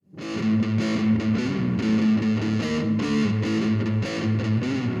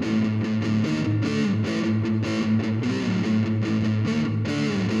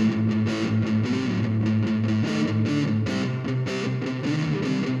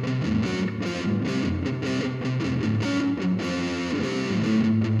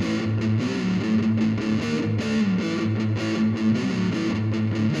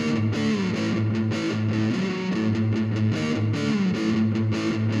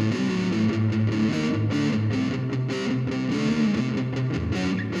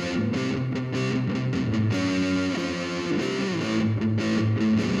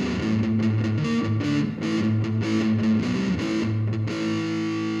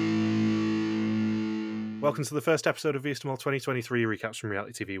Welcome to the first episode of Eastermall 2023 Recaps from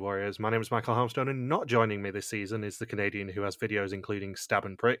Reality TV Warriors. My name is Michael Harmstone, and not joining me this season is the Canadian who has videos including Stab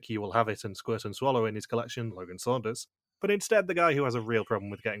and Prick, You Will Have It, and Squirt and Swallow in his collection, Logan Saunders. But instead, the guy who has a real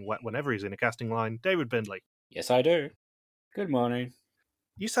problem with getting wet whenever he's in a casting line, David Bindley. Yes, I do. Good morning.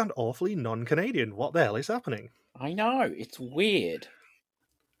 You sound awfully non-Canadian. What the hell is happening? I know, it's weird.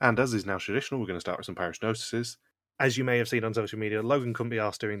 And as is now traditional, we're going to start with some parish notices. As you may have seen on social media, Logan couldn't be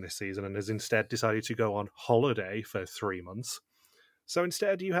asked doing this season and has instead decided to go on holiday for 3 months. So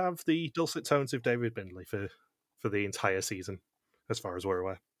instead, you have the dulcet tones of David Bindley for the entire season, as far as we're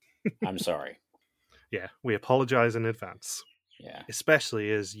aware. I'm sorry. Yeah, we apologise in advance. Yeah.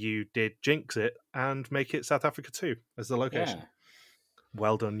 Especially as you did jinx it and make it South Africa too as the location. Yeah.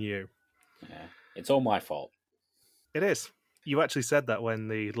 Well done, you. Yeah. It's all my fault. It is. You actually said that when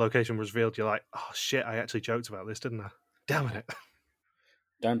the location was revealed. You're like, oh shit, I actually joked about this, didn't I? Damn it.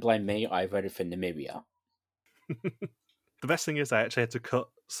 Don't blame me, I voted for Namibia. The best thing is I actually had to cut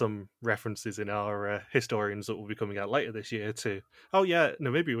some references in our historians that will be coming out later this year to, oh yeah,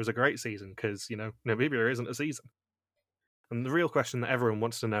 Namibia was a great season, because, you know, Namibia isn't a season. And the real question that everyone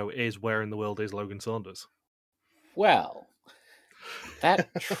wants to know is, where in the world is Logan Saunders? Well, that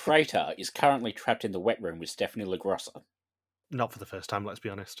traitor is currently trapped in the wet room with Stephanie LaGrossa. Not for the first time, let's be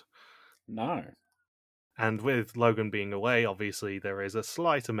honest. No. And with Logan being away, obviously there is a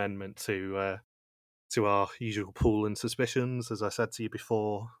slight amendment to our usual pool and suspicions. As I said to you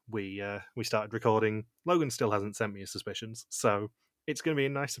before we started recording, Logan still hasn't sent me his suspicions, so it's going to be a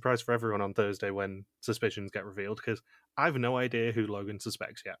nice surprise for everyone on Thursday when suspicions get revealed, because I have no idea who Logan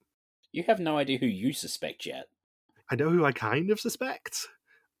suspects yet. You have no idea who you suspect yet. I know who I kind of suspect.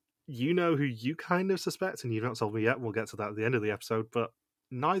 You know who you kind of suspect, and you've not told me yet. We'll get to that at the end of the episode, but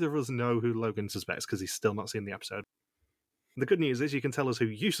neither of us know who Logan suspects because he's still not seen the episode. The good news is you can tell us who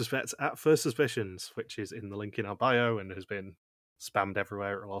you suspect at First Suspicions, which is in the link in our bio and has been spammed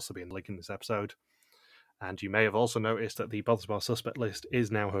everywhere. It will also be in the link in this episode. And you may have also noticed that the Baltimore Suspect List is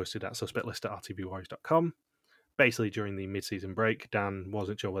now hosted at suspectlist@rtvwarriors.com. Basically, during the mid-season break, Dan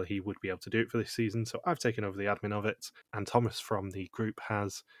wasn't sure whether he would be able to do it for this season, so I've taken over the admin of it, and Thomas from the group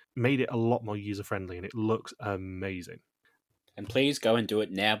has made it a lot more user-friendly, and it looks amazing. And please go and do it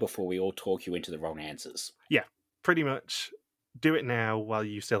now before we all talk you into the wrong answers. Yeah, pretty much. Do it now while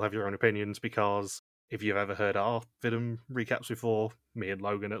you still have your own opinions, because if you've ever heard our Vidum recaps before, me and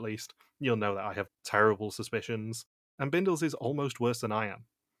Logan at least, you'll know that I have terrible suspicions, and Bindles is almost worse than I am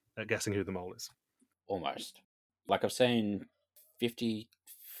at guessing who the mole is. Almost. Like I've seen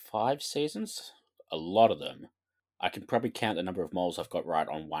 55 seasons, a lot of them. I can probably count the number of moles I've got right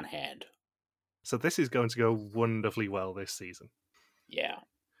on one hand. So this is going to go wonderfully well this season. Yeah.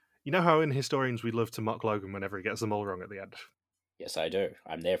 You know how in Historians we love to mock Logan whenever he gets them all wrong at the end? Yes, I do.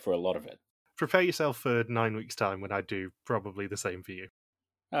 I'm there for a lot of it. Prepare yourself for 9 weeks' time when I do probably the same for you.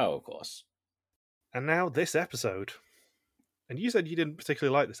 Oh, of course. And now this episode. And you said you didn't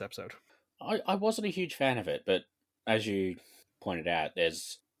particularly like this episode. I wasn't a huge fan of it, but as you pointed out,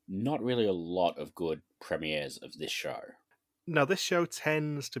 there's not really a lot of good premieres of this show. Now, this show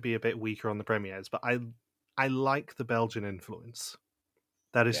tends to be a bit weaker on the premieres, but I like the Belgian influence.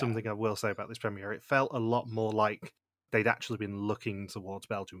 That is something I will say about this premiere. It felt a lot more like they'd actually been looking towards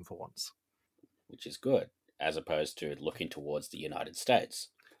Belgium for once. Which is good, as opposed to looking towards the United States.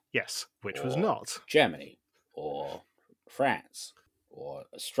 Yes, which was not. Germany, or France, or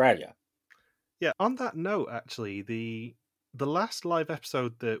Australia. Yeah, on that note, actually, the last live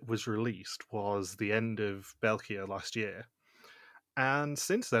episode that was released was the end of Belkia last year. And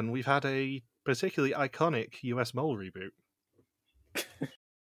since then, we've had a particularly iconic US Mole reboot.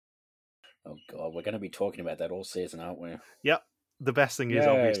 Oh god, we're going to be talking about that all season, aren't we? Yep. The best thing is, Yay.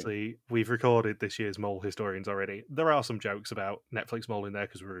 obviously, we've recorded this year's Mole Historians already. There are some jokes about Netflix Mole in there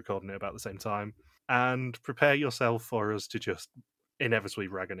because we're recording it about the same time. And prepare yourself for us to just inevitably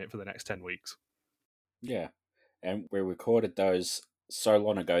rag on it for the next 10 weeks. Yeah. And we recorded those so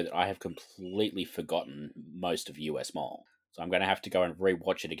long ago that I have completely forgotten most of US Mole. So I'm going to have to go and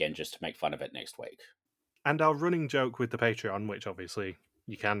rewatch it again just to make fun of it next week. And our running joke with the Patreon, which obviously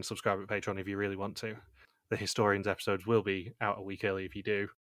you can subscribe at Patreon if you really want to. The Historians episodes will be out a week early if you do.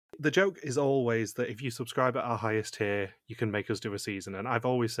 The joke is always that if you subscribe at our highest tier, you can make us do a season. And I've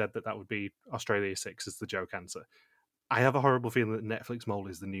always said that would be Australia 6 as the joke answer. I have a horrible feeling that Netflix Mole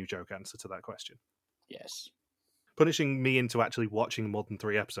is the new joke answer to that question. Yes. Punishing me into actually watching more than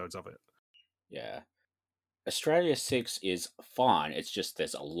 3 episodes of it. Yeah. Australia 6 is fine, it's just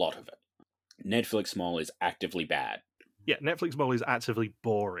there's a lot of it. Netflix Mole is actively bad. Yeah, Netflix Mole is actively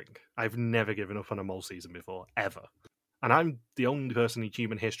boring. I've never given up on a Mole season before, ever. And I'm the only person in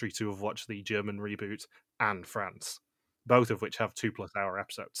human history to have watched the German reboot and France, both of which have 2+ hour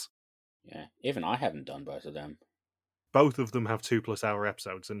episodes. Yeah, even I haven't done both of them. Both of them have 2+ hour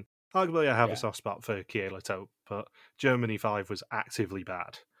episodes, and arguably I have a Yeah. soft spot for Kieler Tope, but Germany 5 was actively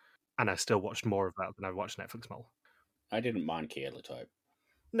bad, and I still watched more of that than I watched Netflix Mole. I didn't mind Kieler Tope.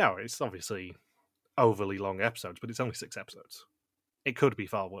 No, it's obviously overly long episodes, but it's only 6 episodes. It could be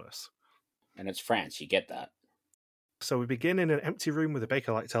far worse. And it's France, you get that. So we begin in an empty room with a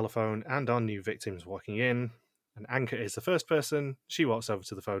Bakelite telephone and our new victims walking in. And Anka is the first person. She walks over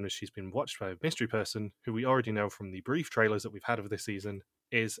to the phone as she's been watched by a mystery person who we already know from the brief trailers that we've had of this season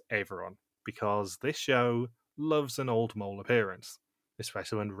is Averon, because this show loves an old mole appearance,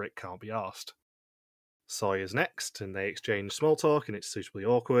 especially when Rick can't be asked. Sawyer's next, and they exchange small talk, and it's suitably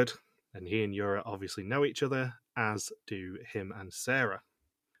awkward. And he and Yura obviously know each other, as do him and Sarah.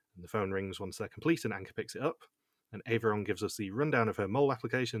 And the phone rings once they're complete, and Anka picks it up. And Averon gives us the rundown of her mole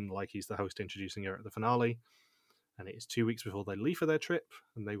application, like he's the host introducing her at the finale. And it is 2 weeks before they leave for their trip,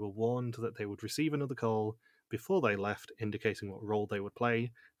 and they were warned that they would receive another call before they left, indicating what role they would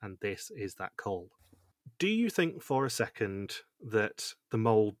play, and this is that call. Do you think for a second that the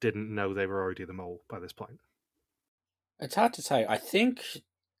mole didn't know they were already the mole by this point? It's hard to say. I think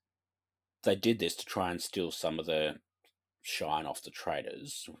they did this to try and steal some of the shine off the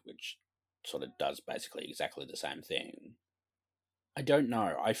traders, which sort of does basically exactly the same thing. I don't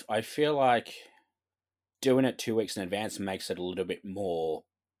know. I feel like doing it 2 weeks in advance makes it a little bit more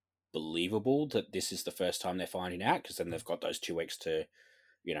believable that this is the first time they're finding out, because then they've got those 2 weeks to,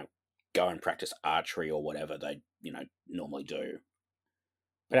 go and practice archery or whatever they, normally do.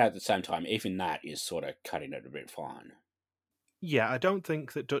 But at the same time, even that is sort of cutting it a bit fine. Yeah, I don't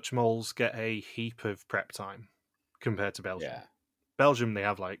think that Dutch moles get a heap of prep time compared to Belgium. Yeah. Belgium, they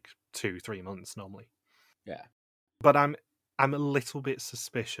have like 2-3 months normally. Yeah. But I'm a little bit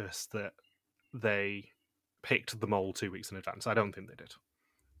suspicious that they picked the mole 2 weeks in advance. I don't think they did.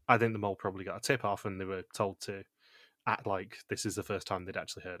 I think the mole probably got a tip off and they were told to act like this is the first time they'd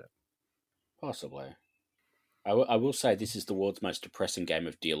actually heard it. Possibly. I will say this is the world's most depressing game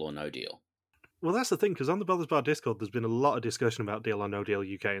of Deal or No Deal. Well, that's the thing, because on the Brothers Bar Discord, there's been a lot of discussion about Deal or No Deal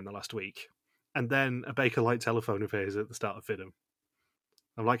UK in the last week. And then a Bakelite telephone appears at the start of FIDM.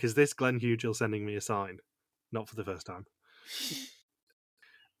 I'm like, is this Glenn Hugel sending me a sign? Not for the first time.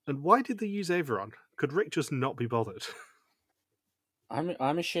 And why did they use Averon? Could Rick just not be bothered?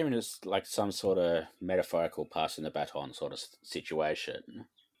 I'm assuming it's like some sort of metaphorical passing the baton sort of situation.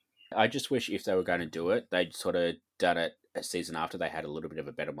 I just wish if they were going to do it, they'd sort of done it a season after they had a little bit of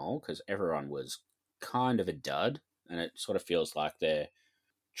a better mole, because everyone was kind of a dud, and it sort of feels like they're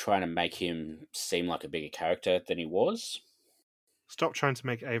trying to make him seem like a bigger character than he was. Stop trying to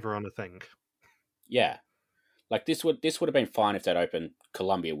make Averon a thing. Yeah. Like this would have been fine if they'd opened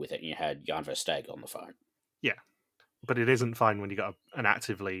Columbia with it and you had Jan Verstegen on the phone. Yeah. But it isn't fine when you got an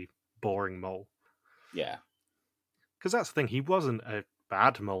actively boring mole. Yeah. Because that's the thing, he wasn't a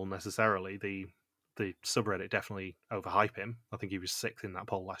bad mole necessarily. The subreddit definitely overhype him. I think he was 6th in that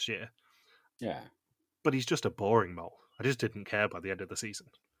poll last year. Yeah. But he's just a boring mole. I just didn't care by the end of the season.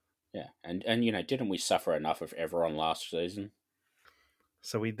 Yeah. And didn't we suffer enough of everyone last season?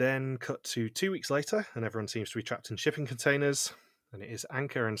 So we then cut to 2 weeks later, and everyone seems to be trapped in shipping containers. And it is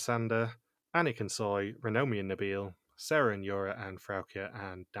Anka and Sander, Anik and Soy, Renomi and Nabil, Sarah and Yura, and Frauke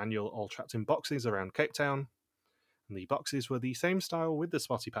and Daniel all trapped in boxes around Cape Town. And the boxes were the same style with the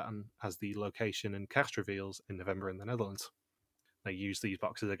spotty pattern as the location and cast reveals in November in the Netherlands. They used these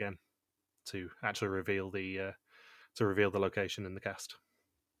boxes again to actually reveal the location and the cast.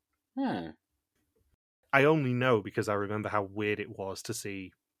 I only know because I remember how weird it was to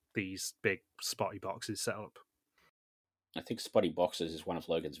see these big spotty boxes set up. I think Spotty Boxes is one of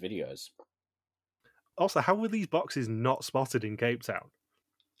Logan's videos. Also, how were these boxes not spotted in Cape Town?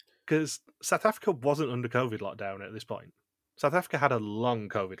 Because South Africa wasn't under COVID lockdown at this point. South Africa had a long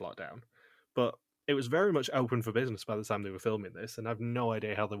COVID lockdown, but it was very much open for business by the time they were filming this, and I have no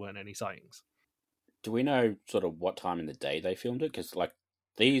idea how there weren't any sightings. Do we know sort of what time in the day they filmed it? Because, like,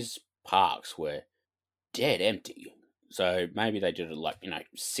 these parks were dead empty. So maybe they did it like,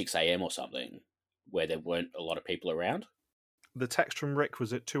 6 a.m. or something, where there weren't a lot of people around. The text from Rick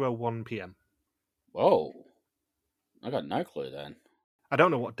was at 2:01 p.m. Whoa. I got no clue then. I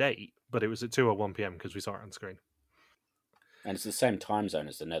don't know what date, but it was at 2:01 p.m. because we saw it on screen. And it's the same time zone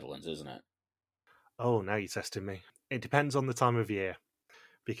as the Netherlands, isn't it? Oh, now you're testing me. It depends on the time of year,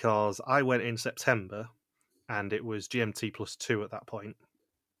 because I went in September, and it was GMT +2 at that point,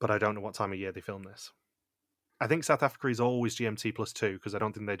 but I don't know what time of year they filmed this. I think South Africa is always GMT +2, because I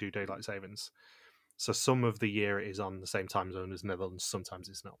don't think they do daylight savings. So some of the year it is on the same time zone as Netherlands, sometimes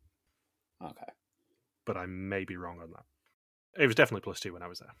it's not. Okay. But I may be wrong on that. It was definitely +2 when I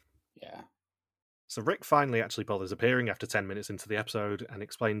was there. Yeah. So Rick finally actually bothers appearing after 10 minutes into the episode and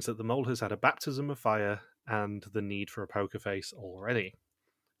explains that the mole has had a baptism of fire and the need for a poker face already.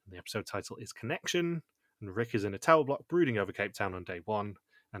 And the episode title is Connection, and Rick is in a tower block brooding over Cape Town on day 1,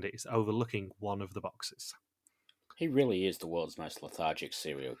 and it is overlooking one of the boxes. He really is the world's most lethargic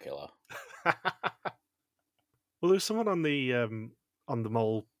serial killer. Well, there was someone on the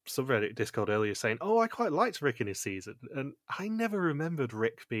Mole subreddit Discord earlier saying, "Oh, I quite liked Rick in his season," and I never remembered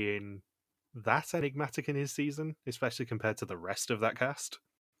Rick being that enigmatic in his season, especially compared to the rest of that cast.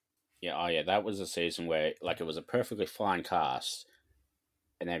 Yeah, that was a season where it was a perfectly fine cast,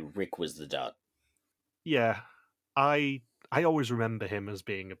 and then Rick was the dud. Yeah, I always remember him as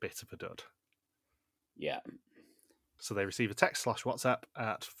being a bit of a dud. Yeah. So they receive a text/WhatsApp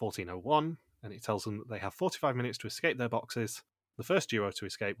at 14:01, and it tells them that they have 45 minutes to escape their boxes. The first duo to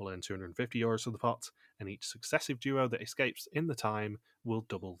escape will earn €250 for the pot, and each successive duo that escapes in the time will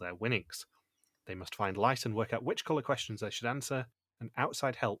double their winnings. They must find light and work out which colour questions they should answer, and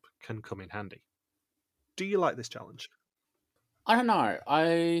outside help can come in handy. Do you like this challenge? I don't know.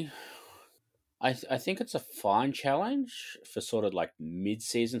 I think it's a fine challenge for sort of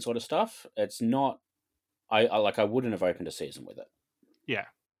mid-season sort of stuff. It's not. I wouldn't have opened a season with it. Yeah.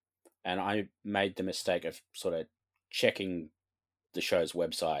 And I made the mistake of sort of checking the show's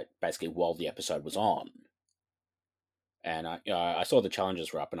website basically while the episode was on. And I saw the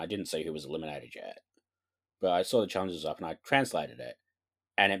challenges were up, and I didn't see who was eliminated yet. But I saw the challenges up, and I translated it.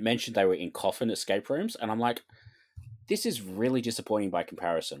 And it mentioned they were in coffin escape rooms, and I'm like, this is really disappointing by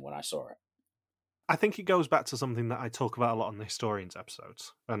comparison when I saw it. I think it goes back to something that I talk about a lot on the Historians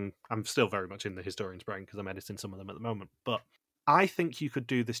episodes, and I'm still very much in the Historians brain because I'm editing some of them at the moment, but I think you could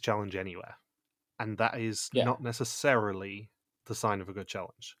do this challenge anywhere, and that is not necessarily the sign of a good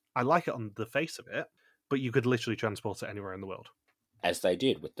challenge. I like it on the face of it, but you could literally transport it anywhere in the world. As they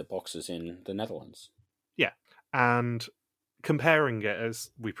did with the boxes in the Netherlands. Yeah, and comparing it,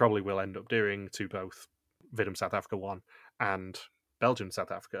 as we probably will end up doing, to both Vidum South Africa 1 and Belgium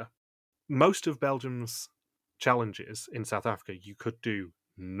South Africa, most of Belgium's challenges in South Africa you could do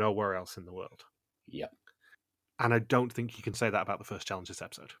nowhere else in the world. Yep. And I don't think you can say that about the first challenge this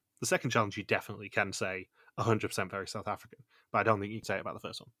episode. The second challenge you definitely can say 100% very South African, but I don't think you can say it about the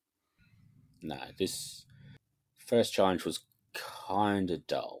first one. No, this first challenge was kind of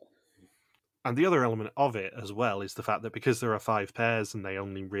dull. And the other element of it as well is the fact that because there are 5 pairs and they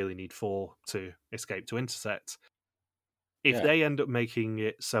only really need 4 to escape to intersect, if they end up making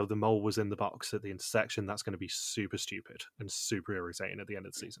it so the mole was in the box at the intersection, that's going to be super stupid and super irritating at the end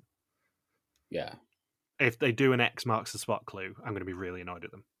of the season. Yeah. If they do an X marks the spot clue, I'm going to be really annoyed at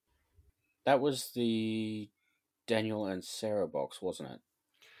them. That was the Daniel and Sarah box, wasn't it?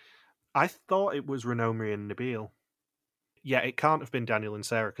 I thought it was Renomi and Nabil. Yeah, it can't have been Daniel and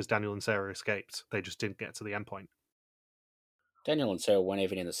Sarah because Daniel and Sarah escaped. They just didn't get to the end point. Daniel and Sarah weren't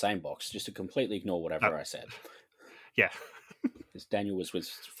even in the same box, just to completely ignore whatever I said. Yeah. Because Daniel was with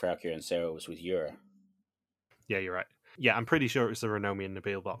Frauke and Sarah was with Yura. Yeah, you're right. Yeah, I'm pretty sure it was the Renomi and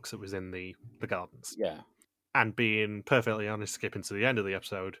Nabil box that was in the gardens. Yeah. And being perfectly honest, skipping to the end of the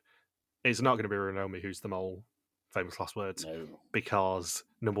episode, it's not going to be Renomi who's the mole, famous last words. No. Because,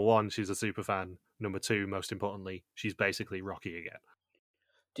 number 1, she's a super fan. Number 2, most importantly, she's basically Rocky again.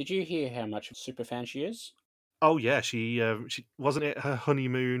 Did you hear how much of a super fan she is? Oh, yeah, she wasn't it her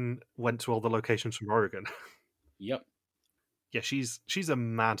honeymoon went to all the locations from Oregon? Yep. Yeah, she's a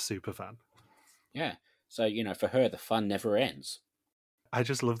mad super fan. Yeah. So, for her, the fun never ends. I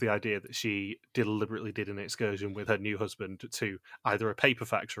just love the idea that she deliberately did an excursion with her new husband to either a paper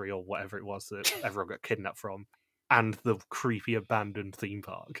factory or whatever it was that everyone got kidnapped from, and the creepy abandoned theme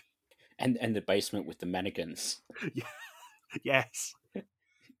park. And the basement with the mannequins. Yeah. Yes.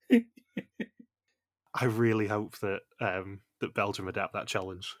 I really hope that that Belgium adapt that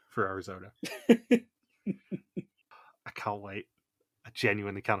challenge for Arizona. I can't wait. I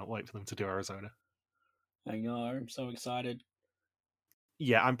genuinely cannot wait for them to do Arizona. I know, I'm so excited.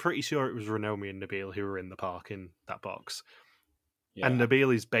 Yeah, I'm pretty sure it was Renomi and Nabil who were in the park in that box. Yeah. And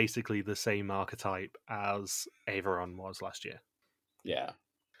Nabil is basically the same archetype as Averon was last year. Yeah.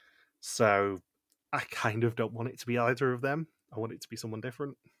 So I kind of don't want it to be either of them. I want it to be someone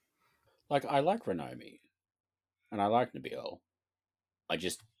different. I like Renomi. And I like Nabil. I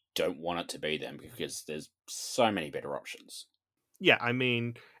just don't want it to be them because there's so many better options. Yeah, I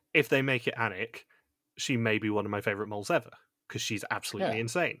mean, if they make it Anik, she may be one of my favourite moles ever, because she's absolutely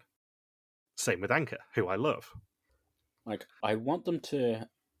insane. Same with Anka, who I love. I want them to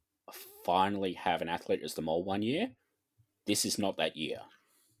finally have an athlete as the mole one year. This is not that year.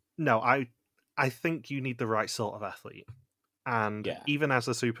 No, I think you need the right sort of athlete. And Yeah. even as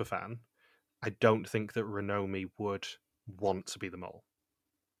a super fan, I don't think that Renomi would want to be the mole.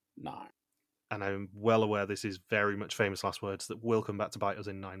 No. And I'm well aware this is very much famous last words that will come back to bite us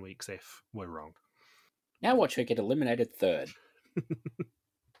in 9 weeks if we're wrong. Now watch her get eliminated third.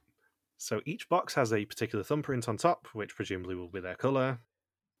 So each box has a particular thumbprint on top, which presumably will be their colour.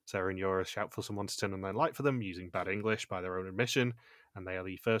 Sarah and Yora shout for someone to turn on their light for them using bad English by their own admission, and they are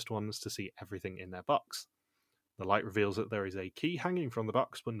the first ones to see everything in their box. The light reveals that there is a key hanging from the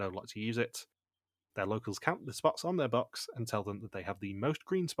box, but no lock to use it. Their locals count the spots on their box and tell them that they have the most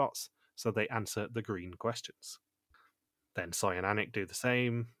green spots, so they answer the green questions. Then Soy and Anik do the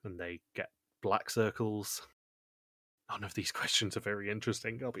same, and they get black circles. None of these questions are very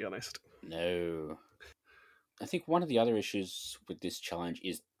interesting, I'll be honest. No. I think one of the other issues with this challenge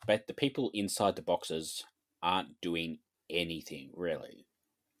is that the people inside the boxes aren't doing anything, really.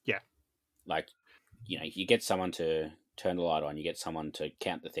 Yeah. Like, you get someone to turn the light on, you get someone to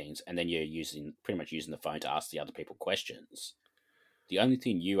count the things, and then you're pretty much using the phone to ask the other people questions. The only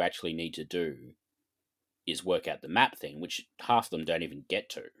thing you actually need to do is work out the map thing, which half of them don't even get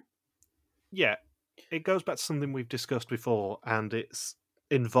to. Yeah, it goes back to something we've discussed before, and it's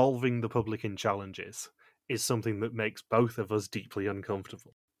involving the public in challenges is something that makes both of us deeply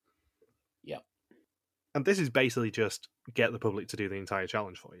uncomfortable. Yep. And this is basically just get the public to do the entire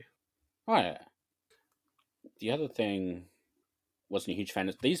challenge for you. Oh, yeah. The other thing wasn't a huge fan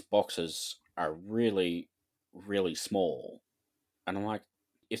of these boxes are really, really small. And I'm like,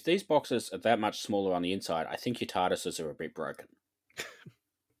 if these boxes are that much smaller on the inside, I think your TARDISes are a bit broken.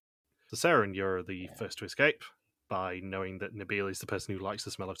 So Sarah and Yura are the first to escape by knowing that Nabil is the person who likes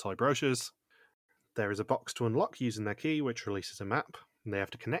the smell of toy brochures. There is a box to unlock using their key, which releases a map, and they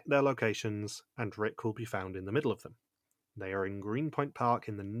have to connect their locations, and Rick will be found in the middle of them. They are in Greenpoint Park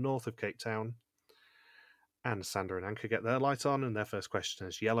in the north of Cape Town, and Sandra and Anka get their light on, and their first question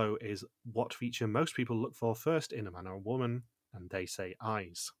as Yellow is what feature most people look for first in a man or a woman, and they say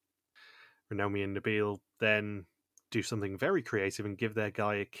eyes. Renomi and Nabil then do something very creative and give their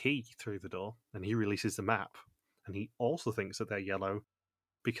guy a key through the door, and he releases the map, and he also thinks that they're yellow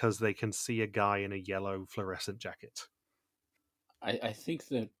because they can see a guy in a yellow fluorescent jacket. I think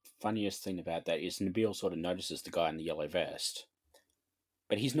the funniest thing about that is Nabil sort of notices the guy in the yellow vest,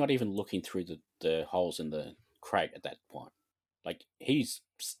 but he's not even looking through the holes in the crate at that point. Like, he's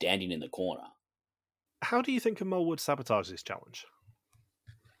standing in the corner. How do you think a mole would sabotage this challenge?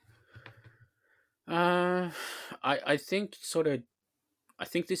 I think I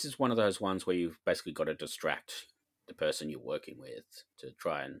think this is one of those ones where you've basically got to distract the person you're working with to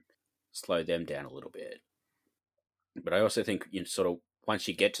try and slow them down a little bit. But I also think once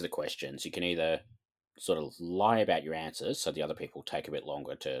you get to the questions, you can either sort of lie about your answers so the other people take a bit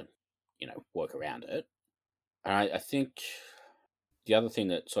longer to, work around it. And I think the other thing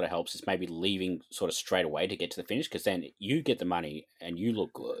that sort of helps is maybe leaving sort of straight away to get to the finish, because then you get the money and you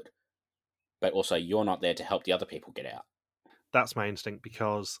look good, but also you're not there to help the other people get out. That's my instinct,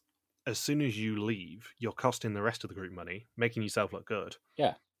 because as soon as you leave, you're costing the rest of the group money, making yourself look good.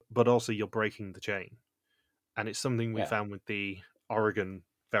 Yeah. But also you're breaking the chain. And it's something we found with the Oregon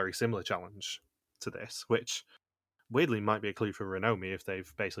very similar challenge to this, which weirdly might be a clue for Renomi if they've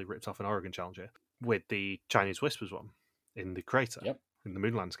basically ripped off an Oregon challenger, with the Chinese Whispers one in the crater, in the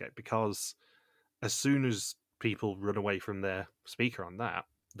moon landscape, because as soon as people run away from their speaker on that,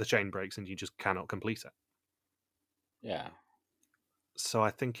 the chain breaks and you just cannot complete it. Yeah. So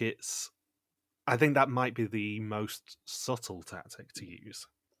I think that might be the most subtle tactic to use.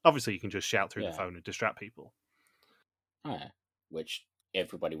 Obviously, you can just shout through the phone and distract people. Oh, yeah. Which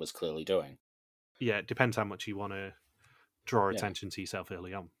everybody was clearly doing. Yeah, it depends how much you want to draw attention to yourself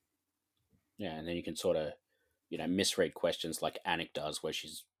early on. Yeah, and then you can sort of, misread questions like Anik does, where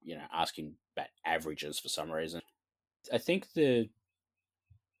she's, asking about averages for some reason. I think the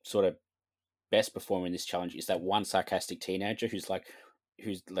sort of best performer in this challenge is that one sarcastic teenager who's like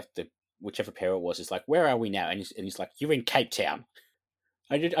the whichever pair it was is like, where are we now? And he's like, you're in Cape Town.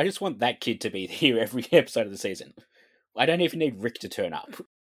 I just want that kid to be here every episode of the season. I don't even need Rick to turn up.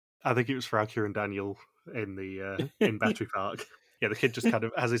 I think it was Frauke and Daniel in the in Battery Park. Yeah, the kid just kind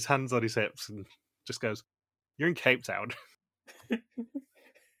of has his hands on his hips and just goes, "You're in Cape Town."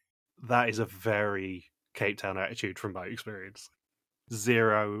 That is a very Cape Town attitude from my experience.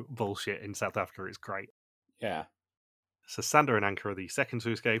 Zero bullshit in South Africa is great. Yeah. So Sander and Anka are the second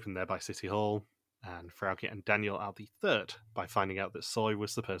to escape, and they're by City Hall. And Frauke and Daniel are the third by finding out that Soy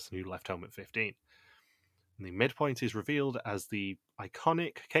was the person who left home at 15. And the midpoint is revealed as the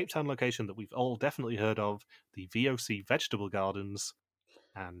iconic Cape Town location that we've all definitely heard of, the VOC Vegetable Gardens,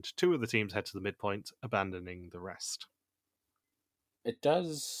 and 2 of the teams head to the midpoint, abandoning the rest. It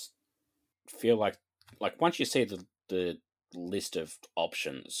does feel like once you see the list of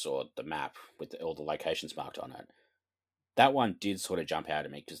options or the map with all the locations marked on it, that one did sort of jump out at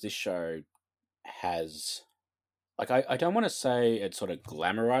me, because this show has, like, I don't want to say it sort of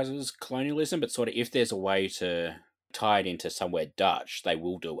glamorizes colonialism, but sort of if there's a way to tie it into somewhere Dutch, they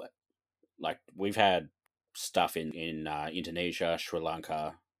will do it. Like, we've had stuff in Indonesia, Sri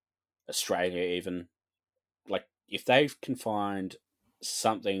Lanka, Australia even. Like, if they can find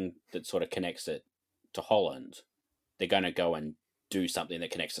something that sort of connects it to Holland, they're going to go and do something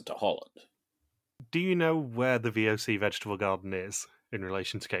that connects it to Holland. Do you know where the VOC Vegetable Garden is in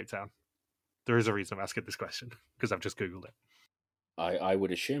relation to Cape Town? There is a reason I'm asking this question, because I've just Googled it. I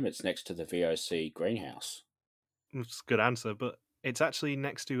would assume it's next to the VOC greenhouse. It's a good answer, but it's actually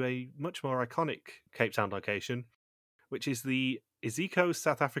next to a much more iconic Cape Town location, which is the Iziko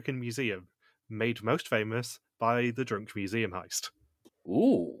South African Museum, made most famous by the Drunk Museum heist.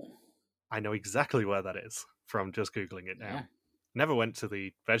 Ooh. I know exactly where that is from just Googling it now. Yeah. Never went to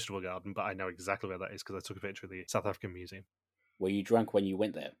the vegetable garden, but I know exactly where that is because I took a picture of the South African Museum. Were you drunk when you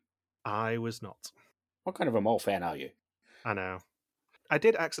went there? I was not. What kind of a mole fan are you? I know. I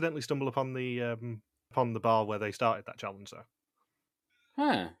did accidentally stumble upon the bar where they started that challenge, though.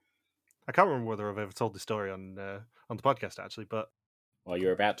 Huh. I can't remember whether I've ever told this story on the podcast, actually, but... Well,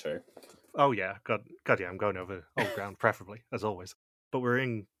 you're about to. Oh, yeah. God, yeah, I'm going over old ground, preferably, as always. But we're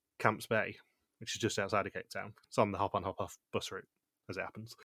in Camps Bay, which is just outside of Cape Town. It's on the hop-on, hop-off bus route, as it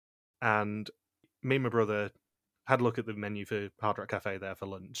happens. And me and my brother had a look at the menu for Hard Rock Cafe there for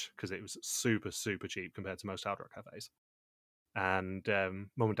lunch, because it was super, super cheap compared to most Hard Rock Cafes. And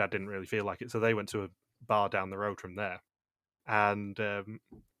Mum and Dad didn't really feel like it, so they went to a bar down the road from there. And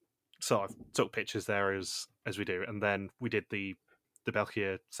so I took pictures there as we do, and then we did the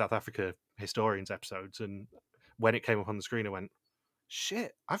België South Africa historians episodes, and when it came up on the screen I went,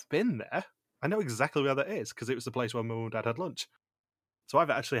 shit, I've been there. I know exactly where that is, because it was the place where Mum and Dad had lunch. So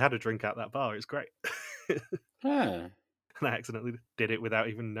I've actually had a drink at that bar. It's great. Huh. And I accidentally did it without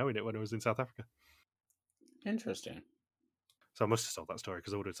even knowing it when I was in South Africa. Interesting. So I must have told that story,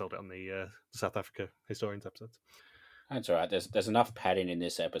 because I would have told it on the South Africa historians episodes. That's all right. There's enough padding in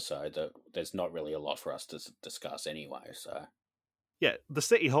this episode that there's not really a lot for us to discuss anyway. So yeah, the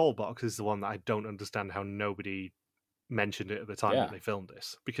City Hall box is the one that I don't understand how nobody mentioned it at the time that they filmed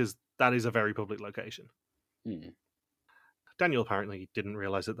this, because that is a very public location. Daniel apparently didn't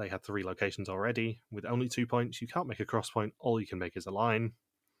realise that they had 3 locations already. With only 2 points, you can't make a cross point. All you can make is a line.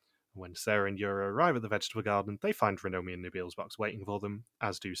 When Sarah and Yura arrive at the vegetable garden, they find Renomi and Nabil's box waiting for them,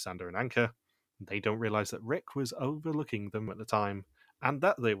 as do Sander and Anka. They don't realise that Rick was overlooking them at the time, and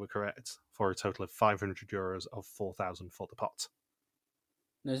that they were correct, for a total of €500 of 4,000 for the pot.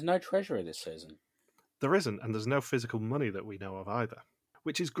 There's no treasurer this season. There isn't, and there's no physical money that we know of either.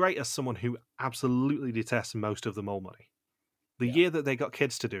 Which is great as someone who absolutely detests most of the mole money. The year that they got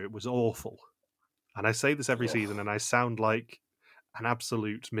kids to do it was awful. And I say this every season, and I sound like an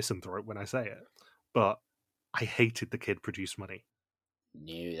absolute misanthrope when I say it. But I hated the kid-produced money.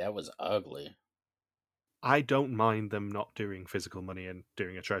 No, that was ugly. I don't mind them not doing physical money and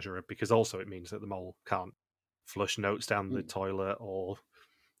doing a treasurer, because also it means that the mole can't flush notes down the toilet or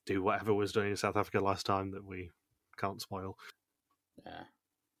do whatever was done in South Africa last time that we can't spoil. Yeah.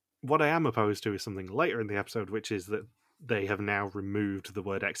 What I am opposed to is something later in the episode, which is that they have now removed the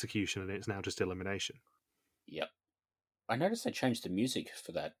word execution and it's now just elimination. Yep. I noticed they changed the music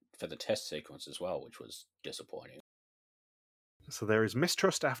for the test sequence as well, which was disappointing. So there is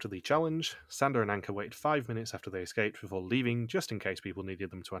mistrust after the challenge. Sander and Anka waited 5 minutes after they escaped before leaving, just in case people needed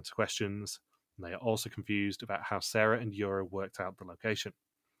them to answer questions. And they are also confused about how Sarah and Yura worked out the location.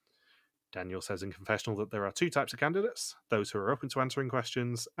 Daniel says in confessional that there are 2 types of candidates, those who are open to answering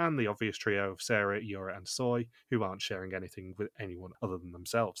questions, and the obvious trio of Sarah, Yura, and Soy, who aren't sharing anything with anyone other than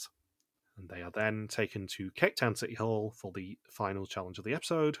themselves. And they are then taken to Cape Town City Hall for the final challenge of the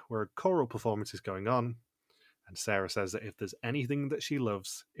episode, where a choral performance is going on, and Sarah says that if there's anything that she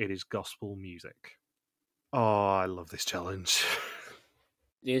loves, it is gospel music. Oh, I love this challenge.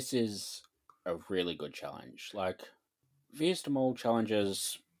 This is a really good challenge. Like, Vies de Mol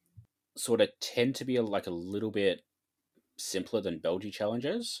challenges sort of tend to be a little bit simpler than Belgian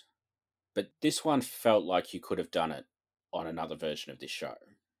challenges, but this one felt like you could have done it on another version of this show.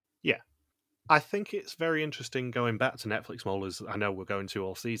 Yeah. I think it's very interesting going back to Netflix Mole, as I know we're going to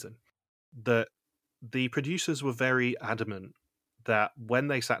all season, that the producers were very adamant that when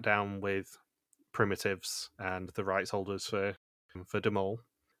they sat down with Primitives and the rights holders for De Mol,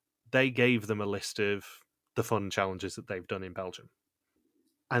 they gave them a list of the fun challenges that they've done in Belgium.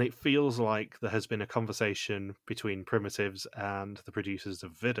 And it feels like there has been a conversation between Primitives and the producers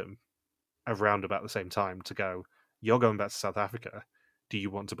of Vidum around about the same time to go, you're going back to South Africa. Do you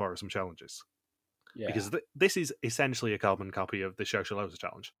want to borrow some challenges? Yeah. Because this is essentially a carbon copy of the Socialoza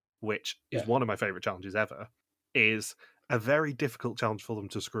challenge, which is one of my favourite challenges ever, is a very difficult challenge for them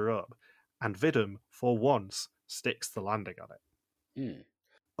to screw up. And Vidum, for once, sticks the landing on it. Mm.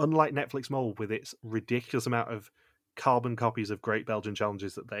 Unlike Netflix Mole, with its ridiculous amount of carbon copies of great Belgian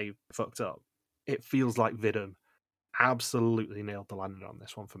challenges that they fucked up, it feels like Vidum absolutely nailed the landing on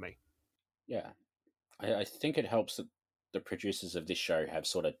this one for me. Yeah. I think it helps that the producers of this show have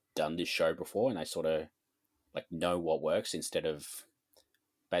sort of done this show before, and they sort of like know what works, instead of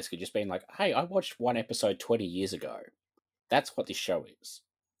basically just being like, hey, I watched one episode 20 years ago. That's what this show is.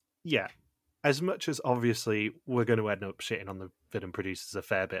 Yeah. As much as obviously we're going to end up shitting on the Vidum producers a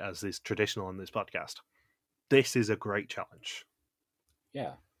fair bit, as is traditional on this podcast, this is a great challenge.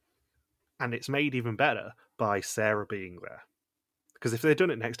 Yeah. And it's made even better by Sarah being there. Because if they'd done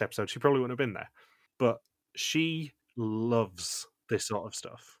it next episode, she probably wouldn't have been there. But she loves this sort of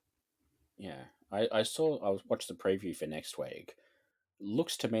stuff. Yeah. I watched the preview for next week.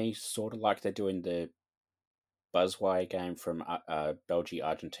 Looks to me sort of like they're doing the Buzzway game from Belgium,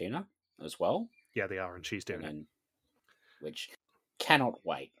 Argentina as well. Yeah, they are, and she's doing it. Which cannot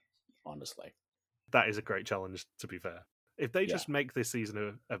wait, honestly. That is a great challenge, to be fair. If they just make this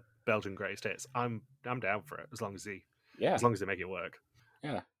season a Belgian Greatest Hits, I'm down for it, as long as they make it work.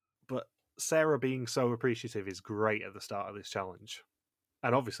 Yeah. But Sarah being so appreciative is great at the start of this challenge.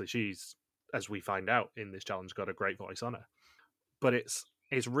 And obviously she's, as we find out in this challenge, got a great voice on her. But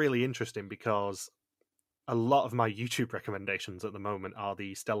it's really interesting because a lot of my YouTube recommendations at the moment are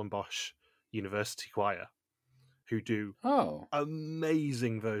the Stellenbosch University Choir, who do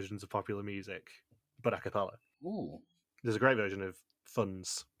amazing versions of popular music, but a cappella. Ooh. There's a great version of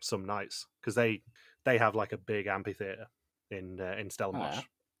Fun's Some Nights, because they have like a big amphitheatre in Stellenbosch. Yeah.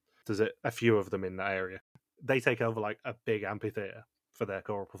 There's a few of them in that area. They take over like a big amphitheatre for their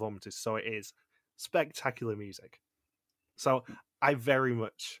choral performances, so it is spectacular music. So I very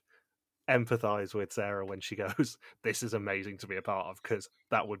much empathise with Sarah when she goes, this is amazing to be a part of, because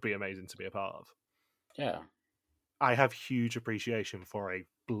that would be amazing to be a part of. Yeah. I have huge appreciation for a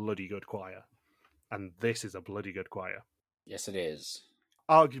bloody good choir, and this is a bloody good choir. Yes, it is.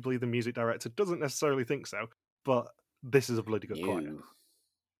 Arguably, the music director doesn't necessarily think so, but this is a bloody good choir.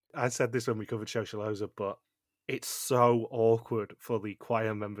 I said this when we covered Socialoza, but it's so awkward for the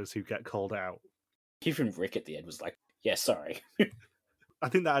choir members who get called out. Even Rick at the end was like, yeah, sorry. I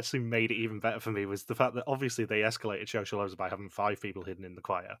think that actually made it even better for me, was the fact that obviously they escalated Socialoza by having 5 people hidden in the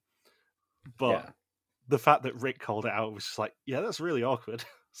choir. But the fact that Rick called it out was just like, yeah, that's really awkward.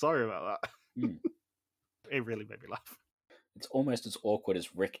 Sorry about that. It really made me laugh. It's almost as awkward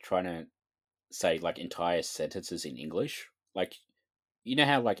as Rick trying to say like entire sentences in English. Like, you know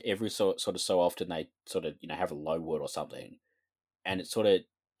how like every so often they sort of, have a low word or something, and it sort of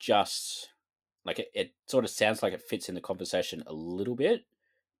just like it sort of sounds like it fits in the conversation a little bit,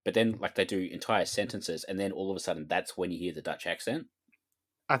 but then like they do entire sentences, and then all of a sudden that's when you hear the Dutch accent.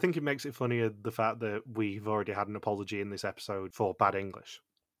 I think it makes it funnier the fact that we've already had an apology in this episode for bad English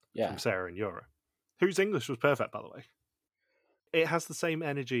from Sarah and Yura, whose English was perfect, by the way. It has the same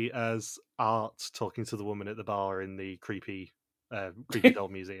energy as Art talking to the woman at the bar in the creepy doll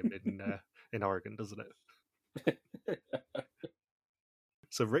museum in Oregon, doesn't it?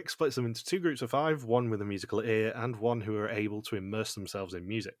 So Rick splits them into 2 groups of 5, one with a musical ear and one who are able to immerse themselves in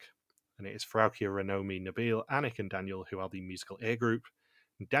music. And it is Frauke, Renomi, Nabil, Anik and Daniel who are the musical ear group.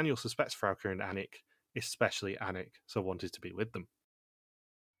 And Daniel suspects Frauke and Anik, especially Anik, so wanted to be with them.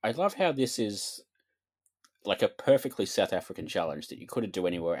 I love how this is like a perfectly South African challenge that you couldn't do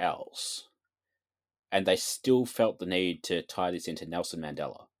anywhere else. And they still felt the need to tie this into Nelson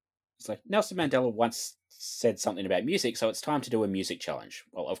Mandela. It's like, Nelson Mandela once said something about music, so it's time to do a music challenge.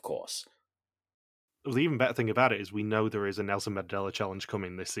 Well, of course. The even better thing about it is we know there is a Nelson Mandela challenge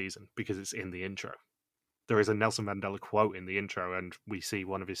coming this season because it's in the intro. There is a Nelson Mandela quote in the intro, and we see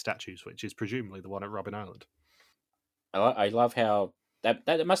one of his statues, which is presumably the one at Robben Island. I love how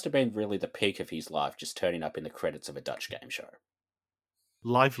that must have been really the peak of his life, just turning up in the credits of a Dutch game show.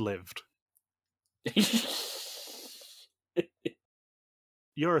 Life lived.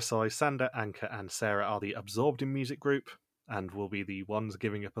 Urasoi, Sander, Anka, and Sarah are the Absorbed in Music group, and will be the ones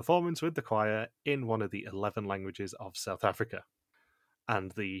giving a performance with the choir in one of the 11 languages of South Africa.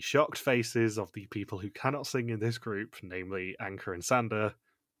 And the shocked faces of the people who cannot sing in this group, namely Anka and Sander,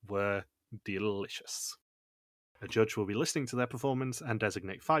 were delicious. A judge will be listening to their performance and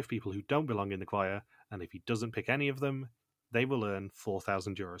designate 5 people who don't belong in the choir, and if he doesn't pick any of them, they will earn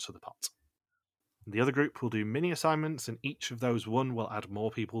 €4,000 for the pot. The other group will do mini assignments, and each of those won will add more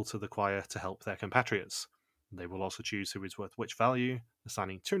people to the choir to help their compatriots. They will also choose who is worth which value,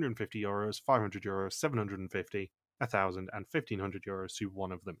 assigning €250, €500, 750, 1,000, and €1,500 to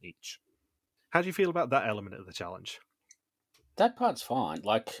one of them each. How do you feel about that element of the challenge? That part's fine.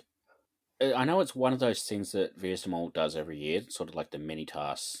 Like, I know it's one of those things that VSML does every year, sort of like the mini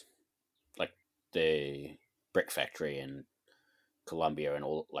tasks, like the brick factory in Columbia and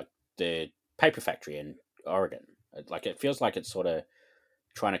all, like the paper factory in Oregon. Like, it feels like it's sort of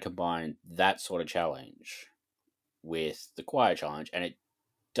trying to combine that sort of challenge with the choir challenge, and it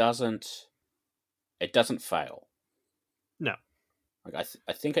doesn't fail. No. Like,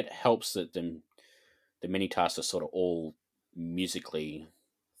 I think it helps that the mini tasks are sort of all musically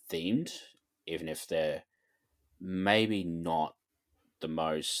themed, even if they're maybe not the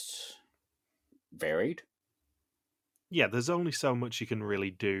most varied. Yeah, there's only so much you can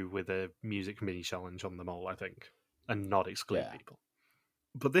really do with a music mini challenge on the mole, I think, and not exclude people.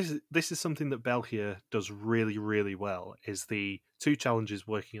 But this is something that Belgier does really, really well, is the 2 challenges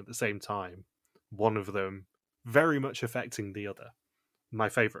working at the same time, one of them very much affecting the other. My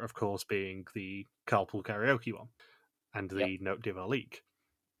favourite, of course, being the carpool karaoke one and the Note d'Ivalique.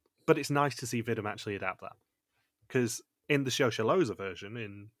 But it's nice to see Vidum actually adapt that. Because in the Xoxaloza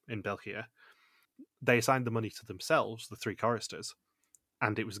version in Belgier, they assigned the money to themselves, the 3 choristers,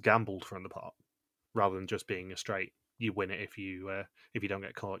 and it was gambled from the pot, rather than just being a straight, you win it if you don't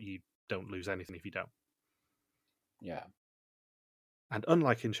get caught, you don't lose anything if you don't. Yeah. And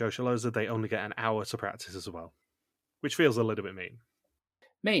unlike in Xoxaloza, they only get an hour to practice as well, which feels a little bit mean.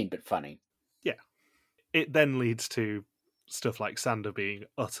 Mean, but funny. Yeah. It then leads to stuff like Sander being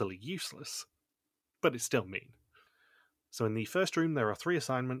utterly useless, but it's still mean. So in the first room, there are 3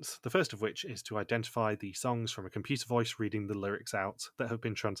 assignments, the first of which is to identify the songs from a computer voice reading the lyrics out that have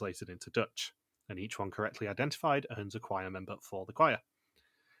been translated into Dutch, and each one correctly identified earns a choir member for the choir.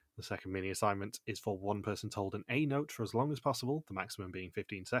 The second mini assignment is for one person to hold an A note for as long as possible, the maximum being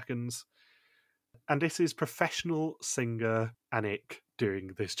 15 seconds. And this is professional singer Anik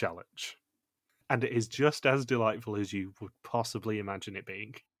doing this challenge. And it is just as delightful as you would possibly imagine it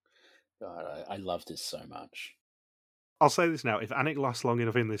being. God, I love this so much. I'll say this now, if Anik lasts long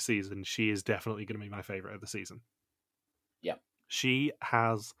enough in this season, she is definitely going to be my favourite of the season. Yeah. She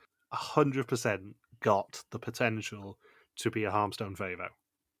has 100% got the potential to be a Harmstone Favo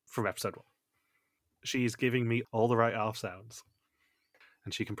from episode 1. She is giving me all the right half sounds.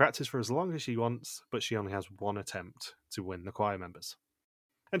 And she can practice for as long as she wants, but she only has 1 attempt to win the choir members.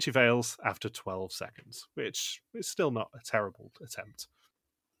 And she fails after 12 seconds, which is still not a terrible attempt.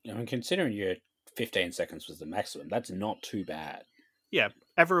 I mean, considering your 15 seconds was the maximum, that's not too bad. Yeah,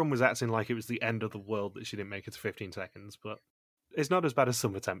 everyone was acting like it was the end of the world that she didn't make it to 15 seconds, but it's not as bad as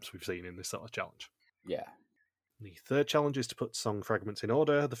some attempts we've seen in this sort of challenge. Yeah. The third challenge is to put song fragments in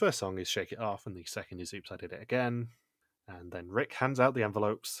order. The first song is Shake It Off, and the second is Oops, I Did It Again. And then Rick hands out the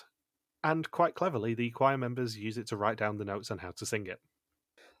envelopes, and quite cleverly, the choir members use it to write down the notes on how to sing it.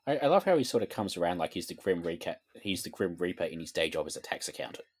 I love how he sort of comes around like he's the Grim Reaper. He's the Grim Reaper in his day job as a tax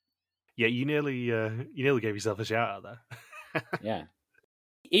accountant. Yeah, you nearly gave yourself a shout out there. Yeah.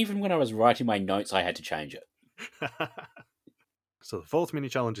 Even when I was writing my notes, I had to change it. So the fourth mini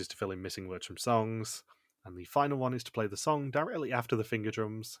challenge is to fill in missing words from songs, and the final one is to play the song directly after the finger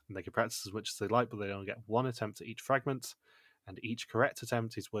drums, and they can practice as much as they like, but they only get 1 attempt at each fragment, and each correct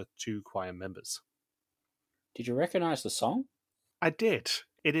attempt is worth 2 choir members. Did you recognise the song? I did.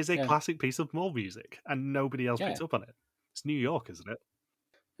 It is a classic piece of mole music, and nobody else picked up on it. It's New York, isn't it?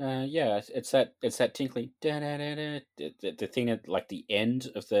 Yeah, it's that tinkly the thing at like the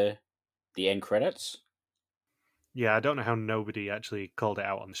end of the end credits. Yeah, I don't know how nobody actually called it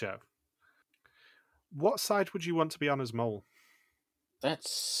out on the show. What side would you want to be on as mole?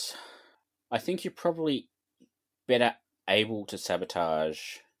 I think you're probably better able to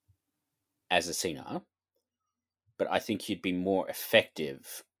sabotage as a singer, but I think you'd be more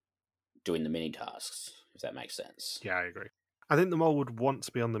effective doing the mini tasks, if that makes sense. Yeah, I agree. I think the mole would want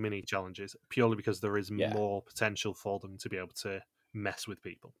to be on the mini challenges purely because there is more potential for them to be able to mess with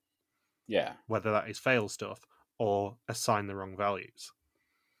people. Yeah. Whether that is fail stuff or assign the wrong values.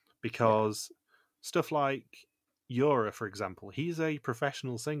 Because stuff like Yura, for example, he's a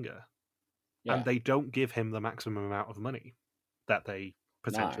professional singer. Yeah. And they don't give him the maximum amount of money that they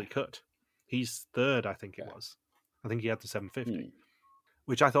potentially could. He's third, I think it was. I think he had the 750.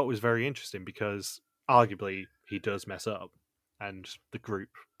 Which I thought was very interesting because arguably he does mess up. and the group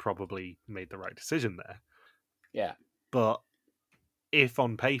probably made the right decision there. Yeah. But if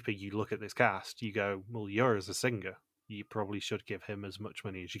on paper you look at this cast, you go, well, you're as a singer, you probably should give him as much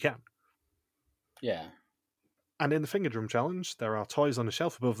money as you can. Yeah. And in the Finger Drum Challenge, there are toys on a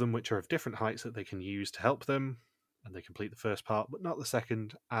shelf above them which are of different heights that they can use to help them, and they complete the first part, but not the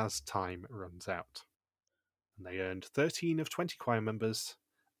second, as time runs out. And they earned 13 of 20 choir members,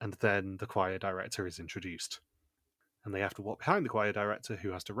 and then the choir director is introduced. And they have to walk behind the choir director,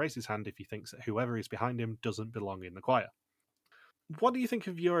 who has to raise his hand if he thinks that whoever is behind him doesn't belong in the choir. What do you think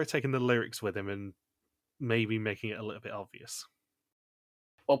of Yura taking the lyrics with him and maybe making it a little bit obvious?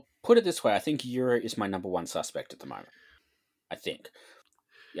 Well, put it this way, I think Yura is my number one suspect at the moment. I think.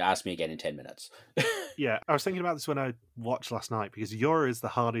 You ask me again in 10 minutes. Yeah, I was thinking about this when I watched last night, because Yura is the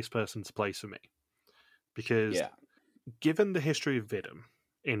hardest person to place for me. Because given the history of Vidum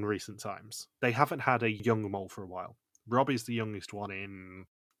in recent times, they haven't had a young mole for a while. Rob is the youngest one in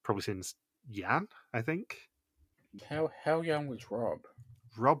probably since Yan, I think. How young was Rob?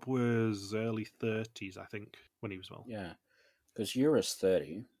 Rob was early 30s, I think, when he was mole. Yeah, because Yura's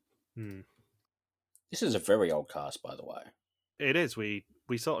 30. This is a very old cast, by the way. It is. We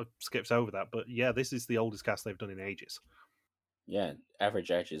sort of skipped over that, but yeah, this is the oldest cast they've done in ages. Yeah, average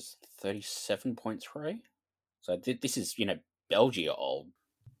age is 37.3. So this is, Belgium old.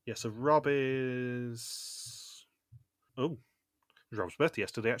 Yeah, so Rob is... Oh, it was Rob's birthday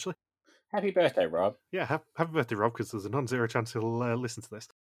yesterday, actually. Happy birthday, Rob. Yeah, happy birthday, Rob, because there's a non-zero chance he'll listen to this.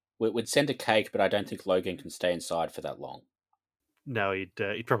 We'd send a cake, but I don't think Logan can stay inside for that long. No, he'd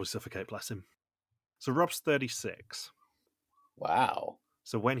probably suffocate, bless him. So Rob's 36. Wow.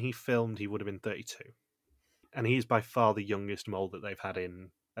 So when he filmed, he would have been 32. And he's by far the youngest mole that they've had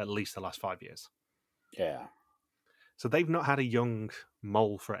in at least the last 5 years. Yeah. So they've not had a young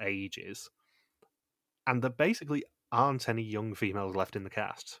mole for ages. And there basically aren't any young females left in the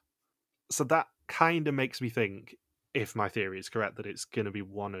cast. So that kind of makes me think, if my theory is correct, that it's going to be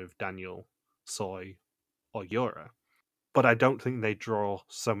one of Daniel, Soy, or Yura. But I don't think they draw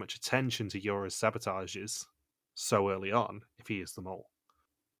so much attention to Yura's sabotages so early on if he is the mole.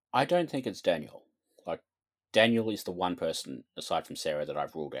 I don't think it's Daniel. Like, Daniel is the one person, aside from Sarah, that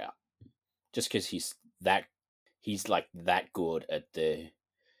I've ruled out. Just because he's that good at the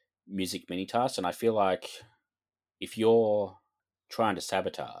music mini tasks, and I feel like if you're trying to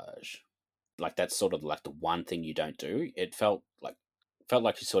sabotage, like that's sort of like the one thing you don't do. It felt like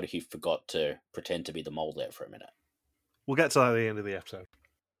he forgot to pretend to be the mole there for a minute. We'll get to that at the end of the episode.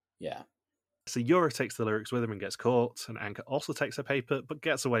 Yeah. So Yura takes the lyrics with him and gets caught, and Anka also takes her paper but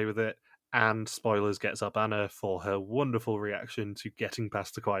gets away with it, and spoilers, gets Albana for her wonderful reaction to getting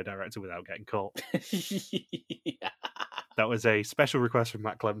past the choir director without getting caught. Yeah. That was a special request from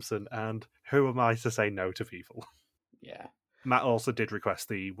Matt Clemson, and who am I to say no to people? Yeah. Matt also did request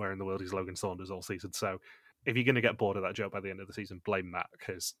the Where in the World is Logan Saunders all season, so if you're going to get bored of that joke by the end of the season, blame Matt,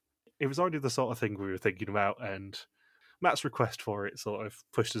 because it was already the sort of thing we were thinking about, and Matt's request for it sort of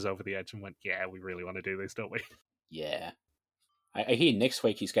pushed us over the edge and went, yeah, we really want to do this, don't we? Yeah. I hear next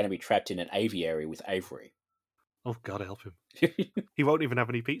week he's going to be trapped in an aviary with Avery. Oh, God help him. He won't even have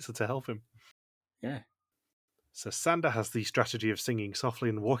any pizza to help him. Yeah. So Sander has the strategy of singing softly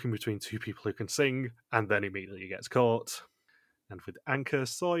and walking between two people who can sing, and then immediately gets caught. And with Anka,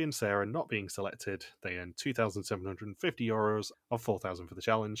 Soy, and Sarah not being selected, they earn €2,750 of 4,000 for the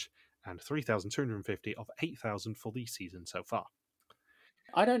challenge, and 3,250 of 8,000 for the season so far.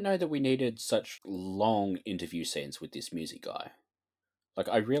 I don't know that we needed such long interview scenes with this music guy. Like,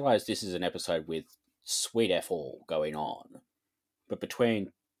 I realize this is an episode with sweet F all going on, but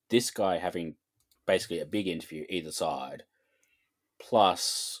between this guy having basically a big interview either side,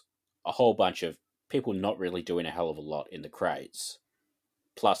 plus a whole bunch of people not really doing a hell of a lot in the crates,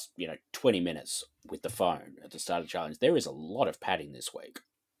 plus, 20 minutes with the phone at the start of the challenge, there is a lot of padding this week.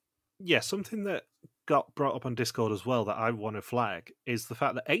 Yeah, something that got brought up on Discord as well that I want to flag is the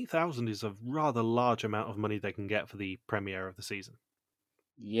fact that 8,000 is a rather large amount of money they can get for the premiere of the season.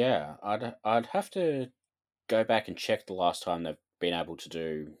 Yeah, I'd have to go back and check the last time they've been able to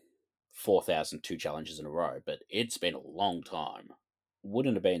do 4,002 challenges in a row, but it's been a long time.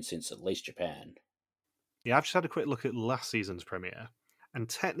 Wouldn't have been since at least Japan. Yeah, I've just had a quick look at last season's premiere, and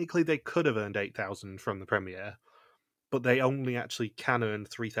technically they could have earned 8,000 from the premiere, but they only actually can earn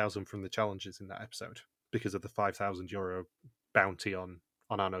 3,000 from the challenges in that episode because of the €5,000 bounty on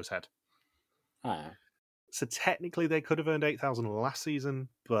Arno's head. Ah. So technically they could have earned 8,000 last season,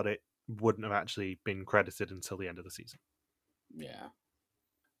 but it wouldn't have actually been credited until the end of the season. Yeah.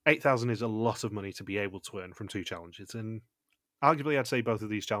 8,000 is a lot of money to be able to earn from two challenges, and arguably I'd say both of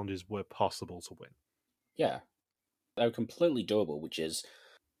these challenges were possible to win. Yeah. They were completely doable, which is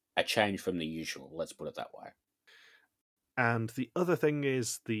a change from the usual, let's put it that way. And the other thing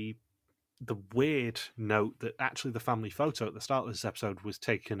is the weird note that actually the family photo at the start of this episode was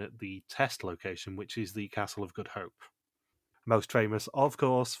taken at the test location, which is the Castle of Good Hope. Most famous, of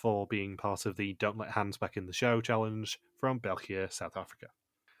course, for being part of the Don't Let Hands Back in the Show challenge from Belgium, South Africa.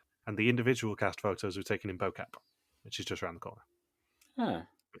 And the individual cast photos were taken in Bocap, which is just around the corner. Huh.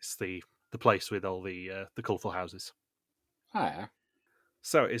 It's the place with all the colourful houses. Ah.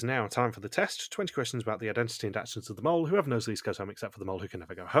 So it is now time for the test. 20 questions about the identity and actions of the mole. Whoever knows these goes home except for the mole who can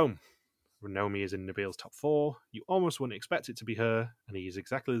never go home. Renomi is in Nabil's top 4. You almost wouldn't expect it to be her, and he is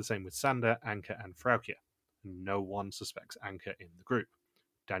exactly the same with Sander, Anka, and Frauke. No one suspects Anka in the group.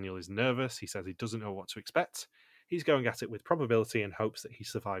 Daniel is nervous. He says he doesn't know what to expect. He's going at it with probability and hopes that he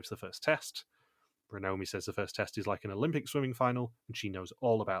survives the first test. Renomi says the first test is like an Olympic swimming final, and she knows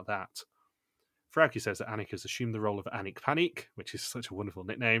all about that. Frauke says that Anik has assumed the role of Anik Panic, which is such a wonderful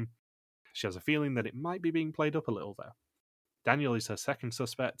nickname. She has a feeling that it might be being played up a little, though. Daniel is her second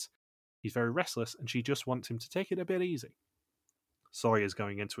suspect. He's very restless, and she just wants him to take it a bit easy. Sawyer's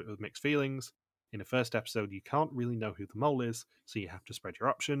going into it with mixed feelings. In the first episode, you can't really know who the mole is, so you have to spread your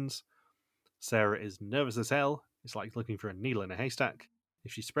options. Sarah is nervous as hell. It's like looking for a needle in a haystack.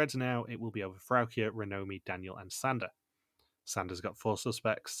 If she spreads now, it will be over Frauke, Renomi, Daniel, and Sander. Sander's got 4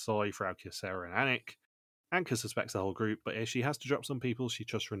 suspects: Soy, Frauke, Sarah, and Anik. Anka suspects the whole group, but if she has to drop some people, she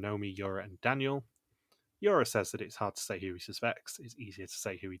trusts Renomi, Yora, and Daniel. Yora says that it's hard to say who he suspects. It's easier to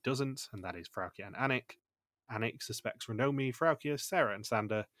say who he doesn't, and that is Frauke and Anik. Anik suspects Renomi, Frauke, Sarah, and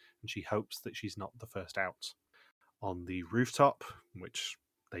Sander, and she hopes that she's not the first out. On the rooftop, which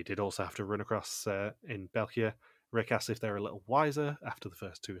they did also have to run across in Belgium, Rick asks if they're a little wiser after the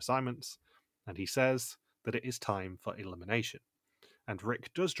first 2 assignments, and he says that it is time for elimination. And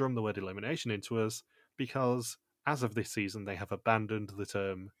Rick does drum the word elimination into us because, as of this season, they have abandoned the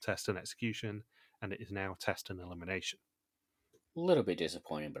term test and execution, and it is now test and elimination. A little bit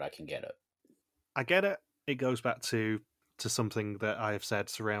disappointing, but I can get it. I get it. It goes back to something that I have said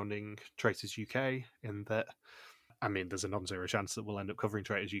surrounding Traitors UK, in that, I mean, there's a non-zero chance that we'll end up covering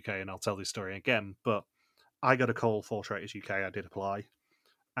Traitors UK, and I'll tell this story again, but I got a call for Traitors UK. I did apply,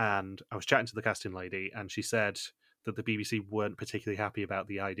 and I was chatting to the casting lady, and she said that the BBC weren't particularly happy about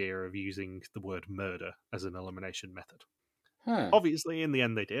the idea of using the word murder as an elimination method. Obviously, in the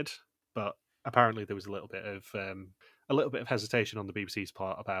end, they did, but apparently there was a little bit of hesitation on the BBC's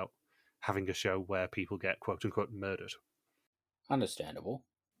part about having a show where people get quote unquote murdered. Understandable.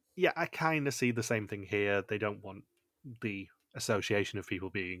 Yeah, I kind of see the same thing here. They don't want the association of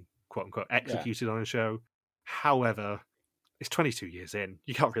people being quote unquote executed on a show. However, it's 22 years in.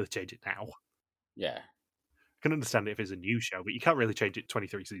 You can't really change it now. Yeah. I can understand it if it's a new show, but you can't really change it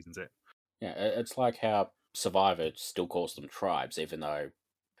 23 seasons in. Yeah, it's like how Survivor still calls them tribes, even though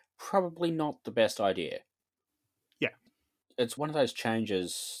probably not the best idea. Yeah. It's one of those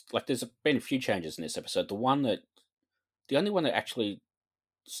changes, like there's been a few changes in this episode. The only one that actually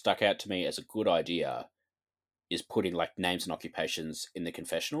stuck out to me as a good idea is putting like names and occupations in the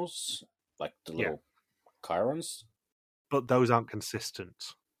confessionals, like the little chirons. But those aren't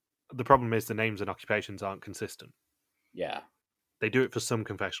consistent. The problem is the names and occupations aren't consistent. Yeah. They do it for some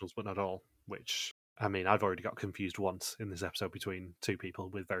confessionals, but not all, which, I mean, I've already got confused once in this episode between 2 people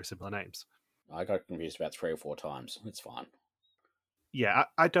with very similar names. I got confused about 3 or 4 times. It's fine. Yeah,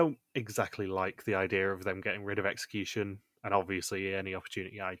 I don't exactly like the idea of them getting rid of execution, and obviously any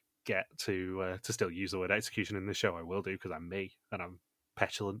opportunity I get to still use the word execution in the show, I will do, because I'm me, and I'm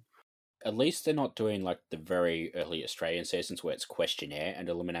petulant. At least they're not doing like the very early Australian seasons where it's questionnaire and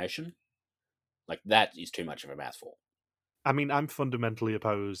elimination. Like, that is too much of a mouthful. I mean, I'm fundamentally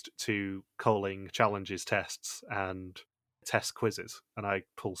opposed to calling challenges tests and test quizzes, and I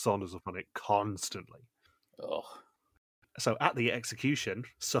pull Saunders up on it constantly. Ugh. So at the execution,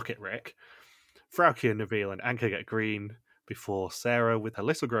 suck it, Rick, Frauke, Nabil, and Anka get green before Sarah, with her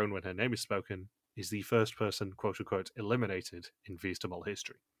little groan when her name is spoken, is the first person, quote-unquote, eliminated in Veestamol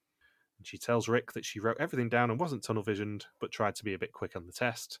history. And she tells Rick that she wrote everything down and wasn't tunnel-visioned, but tried to be a bit quick on the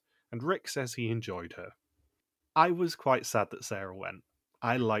test, and Rick says he enjoyed her. I was quite sad that Sarah went.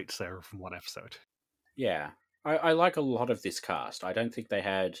 I liked Sarah from one episode. Yeah. I like a lot of this cast. I don't think they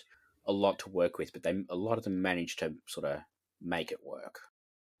had a lot to work with, but a lot of them managed to sort of make it work.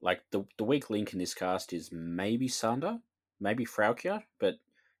 Like, the weak link in this cast is maybe Sander, maybe Frauke, but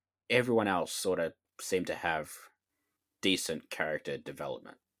everyone else sort of seemed to have decent character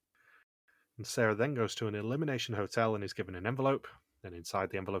development. And Sarah then goes to an elimination hotel and is given an envelope. And inside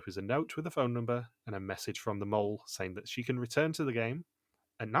the envelope is a note with a phone number and a message from the mole saying that she can return to the game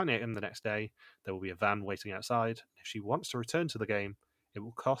At 9 a.m. the next day, there will be a van waiting outside. If she wants to return to the game, it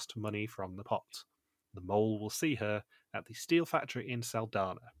will cost money from the pot. The mole will see her at the steel factory in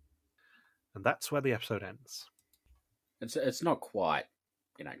Saldana. And that's where the episode ends. It's not quite,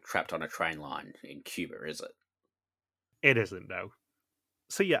 trapped on a train line in Cuba, is it? It isn't, no.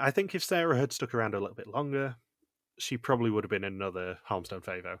 So yeah, I think if Sarah had stuck around a little bit longer, she probably would have been another Harmstone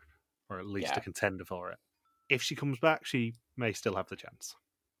Favo, or at least a contender for it. If she comes back, she may still have the chance.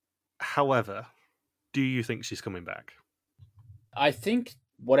 However, do you think she's coming back? I think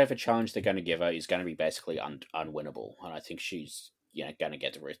whatever challenge they're going to give her is going to be basically unwinnable, and I think she's going to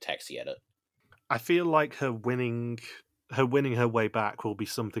get the taxi at it. I feel like her winning her way back will be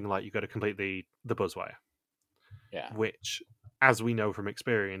something like you got to complete the buzzwire. Yeah. Which, as we know from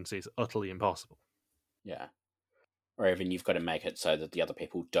experience, is utterly impossible. Yeah. Or even you've got to make it so that the other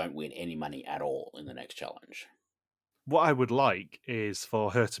people don't win any money at all in the next challenge. What I would like is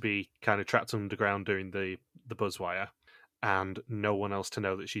for her to be kind of trapped underground doing the buzzwire and no one else to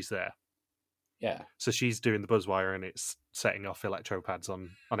know that she's there. Yeah. So she's doing the buzzwire and it's setting off electropads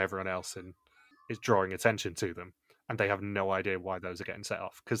on everyone else and it's drawing attention to them. And they have no idea why those are getting set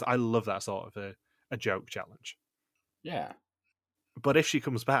off. Because I love that sort of a joke challenge. Yeah. But if she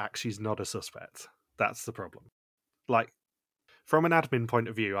comes back, she's not a suspect. That's the problem. Like, from an admin point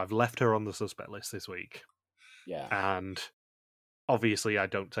of view, I've left her on the suspect list this week. Yeah. And obviously I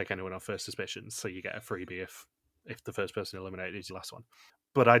don't take anyone on first suspicions, so you get a freebie if the first person eliminated is the last one.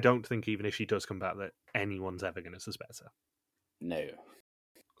 But I don't think even if she does come back that anyone's ever going to suspect her. No.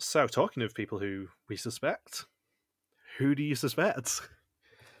 So, talking of people who we suspect, who do you suspect?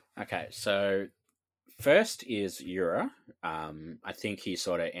 Okay, so first is Yura. I think he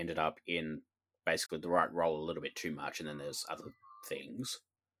sort of ended up in basically the right role a little bit too much, and then there's other things,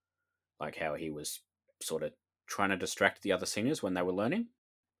 like how he was sort of trying to distract the other singers when they were learning.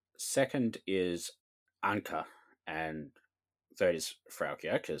 Second is Anka, and third is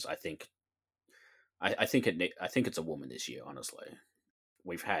Frauke, because I think it's a woman this year. Honestly,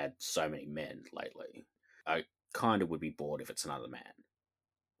 we've had so many men lately. I kind of would be bored if it's another man.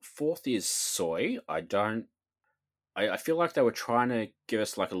 Fourth is Soy. I feel like they were trying to give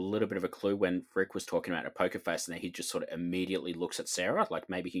us like a little bit of a clue when Rick was talking about a poker face, and then he just sort of immediately looks at Sarah, like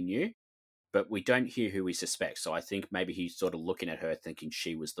maybe he knew. But we don't hear who he suspects, so I think maybe he's sort of looking at her thinking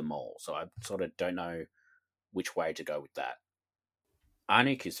she was the mole. So I sort of don't know which way to go with that.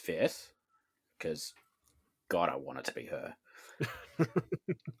 Anik is fifth, because God, I want it to be her.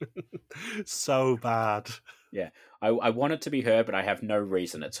 So bad. Yeah, I want it to be her, but I have no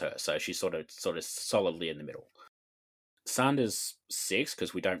reason it's her. So she's sort of solidly in the middle. Sanders sixth,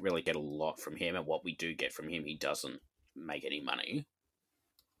 because we don't really get a lot from him, and what we do get from him, he doesn't make any money.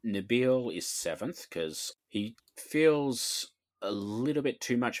 Nabil is seventh, because he feels a little bit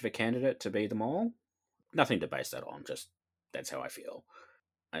too much of a candidate to be the mole. Nothing to base that on, just that's how I feel.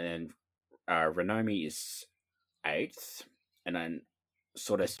 And then Renomi is eighth, and then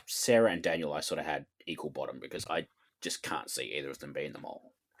sort of Sarah and Daniel I sort of had equal bottom, because I just can't see either of them being the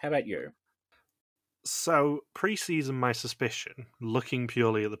mole. How about you? So, pre-season, my suspicion, looking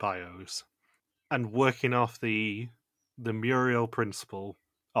purely at the bios, and working off the Muriel principle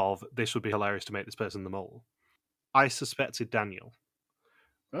of this would be hilarious to make this person the mole, I suspected Daniel.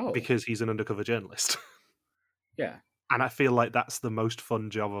 Oh. Because he's an undercover journalist. Yeah. And I feel like that's the most fun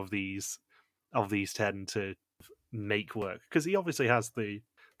job of these 10 to make work. Because he obviously has the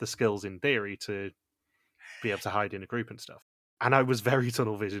skills in theory to be able to hide in a group and stuff. And I was very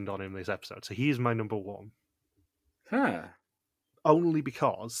tunnel visioned on him this episode. So he is my number one. Huh. Only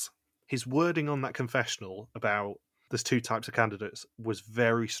because his wording on that confessional about there's two types of candidates was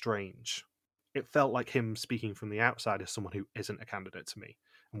very strange. It felt like him speaking from the outside as someone who isn't a candidate to me.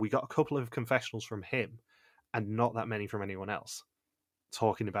 And we got a couple of confessionals from him and not that many from anyone else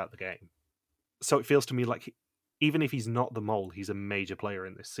talking about the game. So it feels to me like even if he's not the mole, he's a major player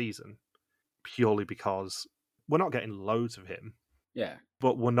in this season, purely because we're not getting loads of him. Yeah.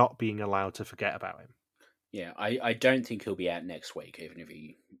 But we're not being allowed to forget about him. Yeah, I don't think he'll be out next week, even if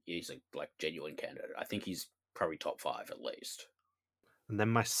he is a genuine candidate. I think he's probably top 5 at least. And then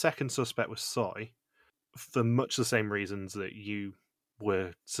my second suspect was Soy, for much the same reasons that you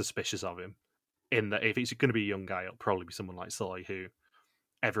were suspicious of him. In that if it's going to be a young guy, it'll probably be someone like Soy, who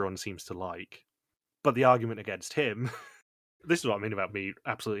everyone seems to like. But the argument against him, this is what I mean about me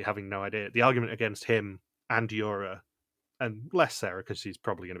absolutely having no idea. The argument against him and Yura, and less Sarah, because she's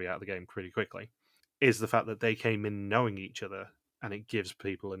probably going to be out of the game pretty quickly, is the fact that they came in knowing each other, and it gives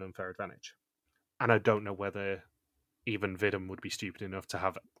people an unfair advantage. And I don't know whether even Vidum would be stupid enough to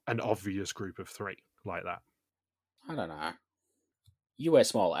have an obvious group of 3 like that. I don't know.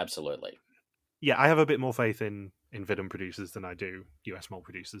 US Mole, absolutely. Yeah, I have a bit more faith in Vidum producers than I do US Mole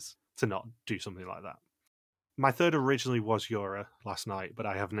producers to not do something like that. My third originally was Yura last night, but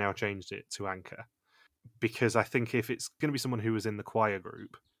I have now changed it to Anchor because I think if it's going to be someone who was in the choir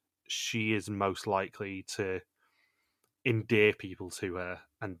group, she is most likely to endear people to her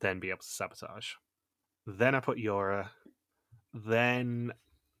and then be able to sabotage. Then I put Yura. Then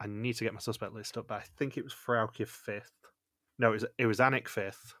I need to get my suspect list up, but I think it was Frauke fifth. No, it was Anik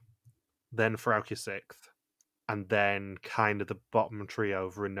fifth, then Frauke sixth, and then kind of the bottom trio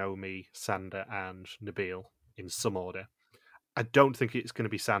of Renomi, Sander, and Nabil in some order. I don't think it's going to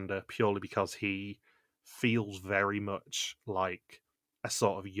be Sander purely because he feels very much like a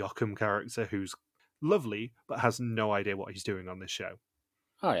sort of Yokum character who's lovely but has no idea what he's doing on this show.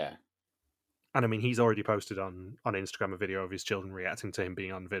 Oh, yeah. And I mean, he's already posted on Instagram a video of his children reacting to him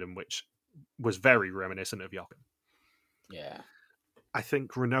being on Vidum, which was very reminiscent of Yokum. Yeah. I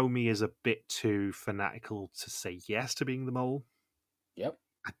think Renomi is a bit too fanatical to say yes to being the mole. Yep.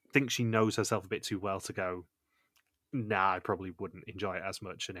 I think she knows herself a bit too well to go, nah, I probably wouldn't enjoy it as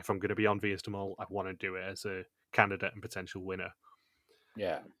much. And if I'm going to be on Vias to Mole, I want to do it as a candidate and potential winner.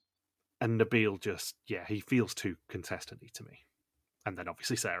 Yeah. And Nabil just, yeah, he feels too contestant-y to me. And then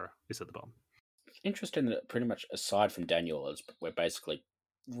obviously Sarah is at the bottom. Interesting that pretty much aside from Daniel, we're basically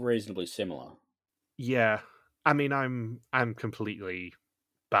reasonably similar. Yeah, I mean, I'm completely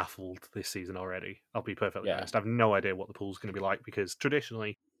baffled this season already. I'll be perfectly honest. I have no idea what the pool's going to be like because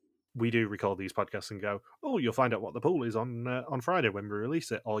traditionally we do record these podcasts and go, oh, you'll find out what the pool is on Friday when we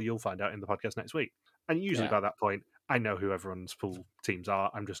release it, or you'll find out in the podcast next week. And usually by that point, I know who everyone's pool teams are.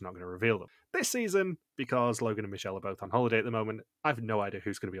 I'm just not going to reveal them. This season, because Logan and Michelle are both on holiday at the moment, I have no idea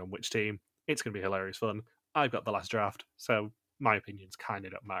who's going to be on which team. It's going to be hilarious fun. I've got the last draft, so my opinions kind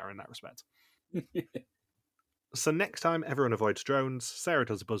of don't matter in that respect. So next time, everyone avoids drones, Sarah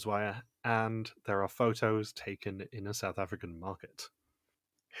does a buzzwire, and there are photos taken in a South African market.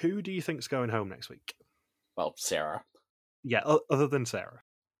 Who do you think's going home next week? Well, Sarah. Yeah, other than Sarah.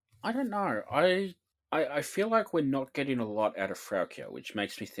 I don't know. I feel like we're not getting a lot out of Frauke, which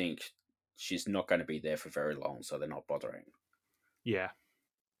makes me think she's not going to be there for very long, so they're not bothering. Yeah.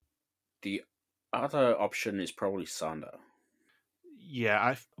 The other option is probably Sander.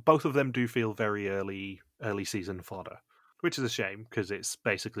 Yeah, both of them do feel very early season fodder, which is a shame because it's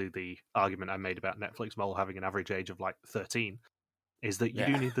basically the argument I made about Netflix Mole having an average age of like 13, is that you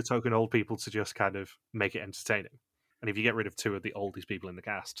do need the token old people to just kind of make it entertaining. And if you get rid of two of the oldest people in the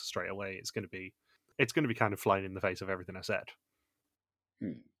cast straight away, it's going to be kind of flying in the face of everything I said.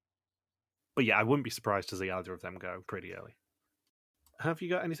 But yeah, I wouldn't be surprised to see either of them go pretty early. Have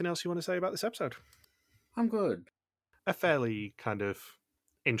you got anything else you want to say about this episode? I'm good. A fairly kind of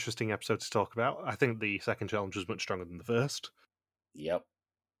interesting episode to talk about. I think the second challenge was much stronger than the first. Yep.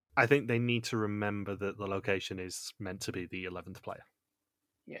 I think they need to remember that the location is meant to be the 11th player.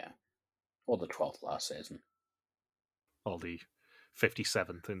 Yeah. Or the 12th last season. Or the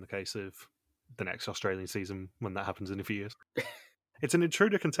 57th in the case of the next Australian season when that happens in a few years. It's an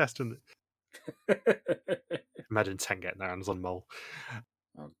intruder contestant. Imagine 10 getting their hands on Mole.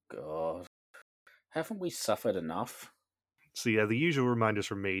 Oh, God. Haven't we suffered enough? So yeah, the usual reminders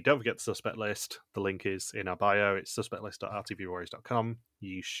from me. Don't forget the suspect list. The link is in our bio. It's suspectlist.rtvwarriors.com.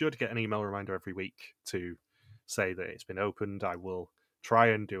 You should get an email reminder every week to say that it's been opened. I will try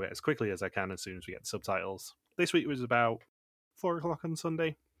and do it as quickly as I can as soon as we get the subtitles. This week was about 4 o'clock on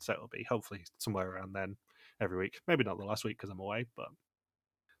Sunday, so it'll be hopefully somewhere around then every week. Maybe not the last week because I'm away, but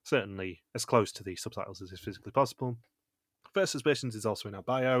certainly as close to the subtitles as is physically possible. First Suspicions is also in our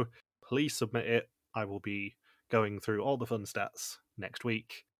bio. Please submit it. I will be going through all the fun stats next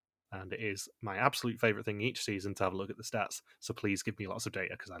week, and it is my absolute favourite thing each season to have a look at the stats, so please give me lots of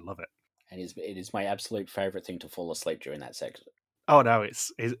data because I love it. And it is my absolute favourite thing to fall asleep during that section. Oh no,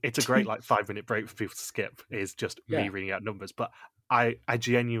 it's a great like 5-minute break for people to skip. Is just me reading out numbers, but I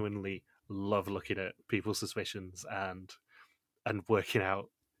genuinely love looking at people's suspicions and working out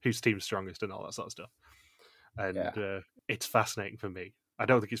whose team's strongest and all that sort of stuff. And it's fascinating for me. I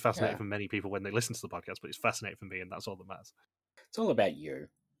don't think it's fascinating for many people when they listen to the podcast, but it's fascinating for me, and that's all that matters. It's all about you.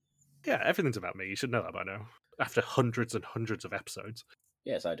 Yeah, everything's about me. You should know that by now. After hundreds and hundreds of episodes.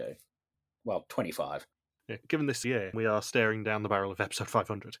 Yes, I do. Well, 25. Yeah, given this year, we are staring down the barrel of episode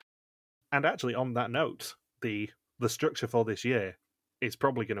 500. And actually, on that note, the structure for this year is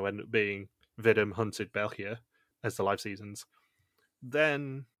probably going to end up being Vidum, Hunted, België as the live seasons.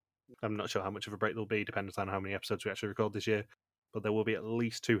 Then, I'm not sure how much of a break there'll be, depends on how many episodes we actually record this year. But there will be at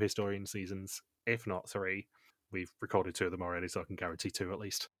least 2 Historian seasons, if not 3. We've recorded 2 of them already, so I can guarantee 2 at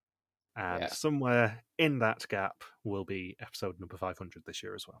least. And Yeah. somewhere in that gap will be episode number 500 this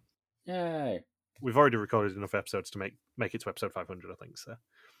year as well. Yay. We've already recorded enough episodes to make it to episode 500, I think. So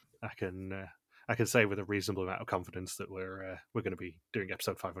I can say with a reasonable amount of confidence that we're going to be doing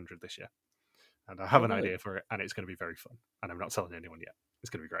episode 500 this year. And I have an idea for it, and it's going to be very fun. And I'm not telling anyone yet. It's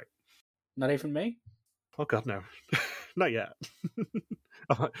going to be great. Not even me? Oh, God, no. Not yet.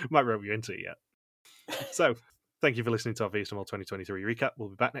 I might rope you into it yet. So, thank you for listening to our Vietnam Mole 2023 recap. We'll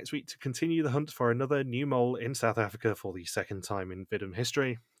be back next week to continue the hunt for another new mole in South Africa for the second time in Vidum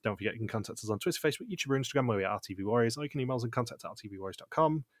history. Don't forget you can contact us on Twitter, Facebook, YouTube, or Instagram, where we are RTV Warriors, or you can email us and contact at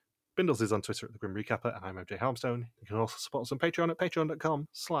rtvwarriors.com. Bindles is on Twitter at The Grim Recapper, and I'm MJ Harmstone. You can also support us on Patreon at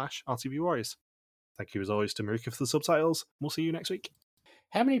patreon.com/RTVWarriors. Thank you as always to Marika for the subtitles. We'll see you next week.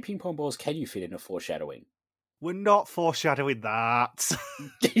 How many ping pong balls can you fit in a foreshadowing? We're not foreshadowing that.